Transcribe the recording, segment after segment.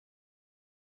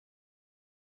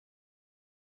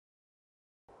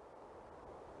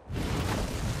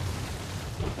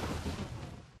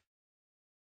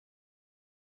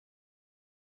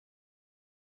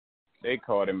they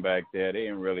caught him back there. They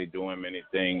didn't really do him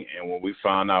anything. And when we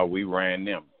found out, we ran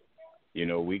them. You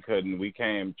know, we couldn't. We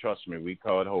came. Trust me, we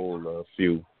caught hold of a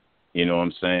few. You know what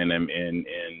I'm saying? And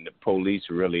the police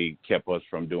really kept us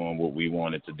from doing what we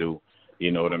wanted to do.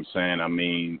 You know what I'm saying? I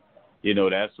mean, you know,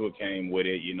 that's what came with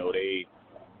it. You know,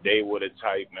 they were the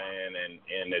type, man,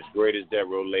 and as great as Death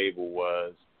Row label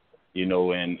was, you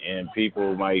know, and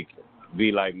people might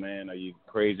be like, man, are you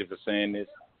crazy for saying this?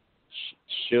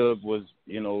 Suge was,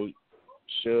 you know,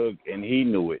 Suge, and he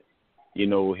knew it. You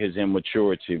know, his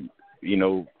immaturity, you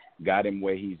know, got him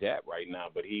where he's at right now.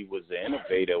 But he was the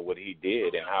innovator of what he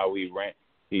did and how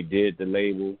he did the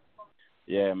label.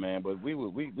 Yeah, man. But we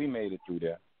made it through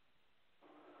there.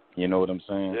 You know what I'm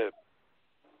saying? Yeah.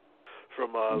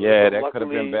 From that could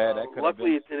have been bad. That could have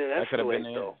been. It didn't That could have been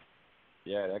though.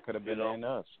 Yeah, that could have been in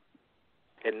us.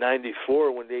 In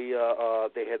 '94, when they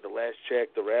had the Last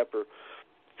Check, the rapper,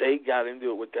 they got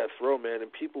into it with Death Row, man,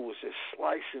 and people was just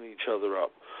slicing each other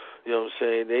up. You know what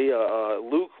I'm saying? They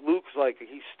Luke's like,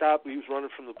 he stopped. He was running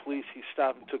from the police. He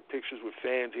stopped and took pictures with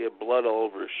fans. He had blood all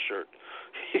over his shirt.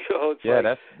 You know, it's like,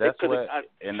 that's what.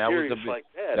 And that was like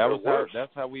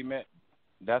that's how we met.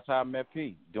 That's how I met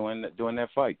P doing that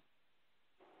fight.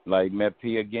 Like met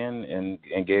P again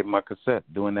and gave him my cassette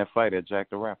doing that fight at Jack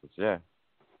the Rapper's. Yeah.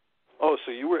 Oh,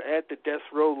 so you were at the Death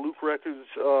Row Luke Records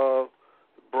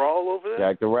brawl over there?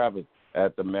 Jack the Rabbit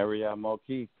at the Marriott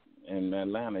Marquis in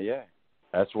Atlanta. Yeah,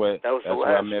 that's where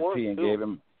I met P and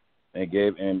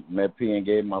met P and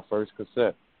gave him my first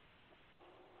cassette.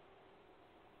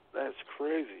 That's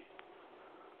crazy.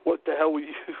 What the hell were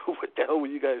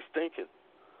you guys thinking?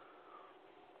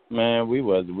 Man, we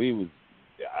was.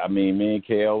 I mean, me and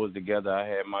KL was together. I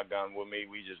had my gun with me.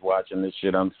 We just watching this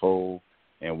shit unfold,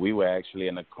 and we were actually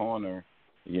in the corner,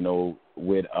 you know,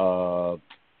 with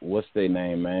what's their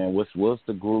name, man? What's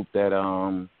the group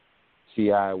that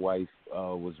T.I. wife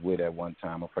was with at one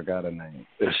time? I forgot her name.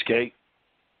 Escape.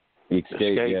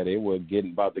 Yeah, they were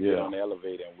about to get on the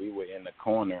elevator, and we were in the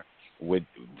corner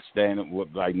standing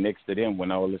like next to them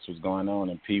when all this was going on,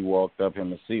 and P walked up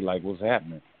him and see like what's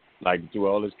happening, like through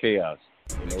all this chaos.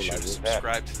 You know, Make sure like to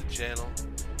subscribe to the channel,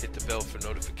 hit the bell for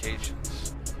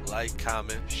notifications, like,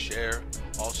 comment, share.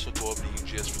 Also go over to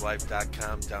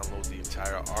ugsforlife.com, download the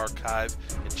entire archive,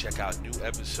 and check out new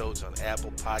episodes on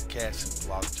Apple Podcasts and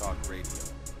Blog Talk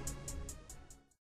Radio.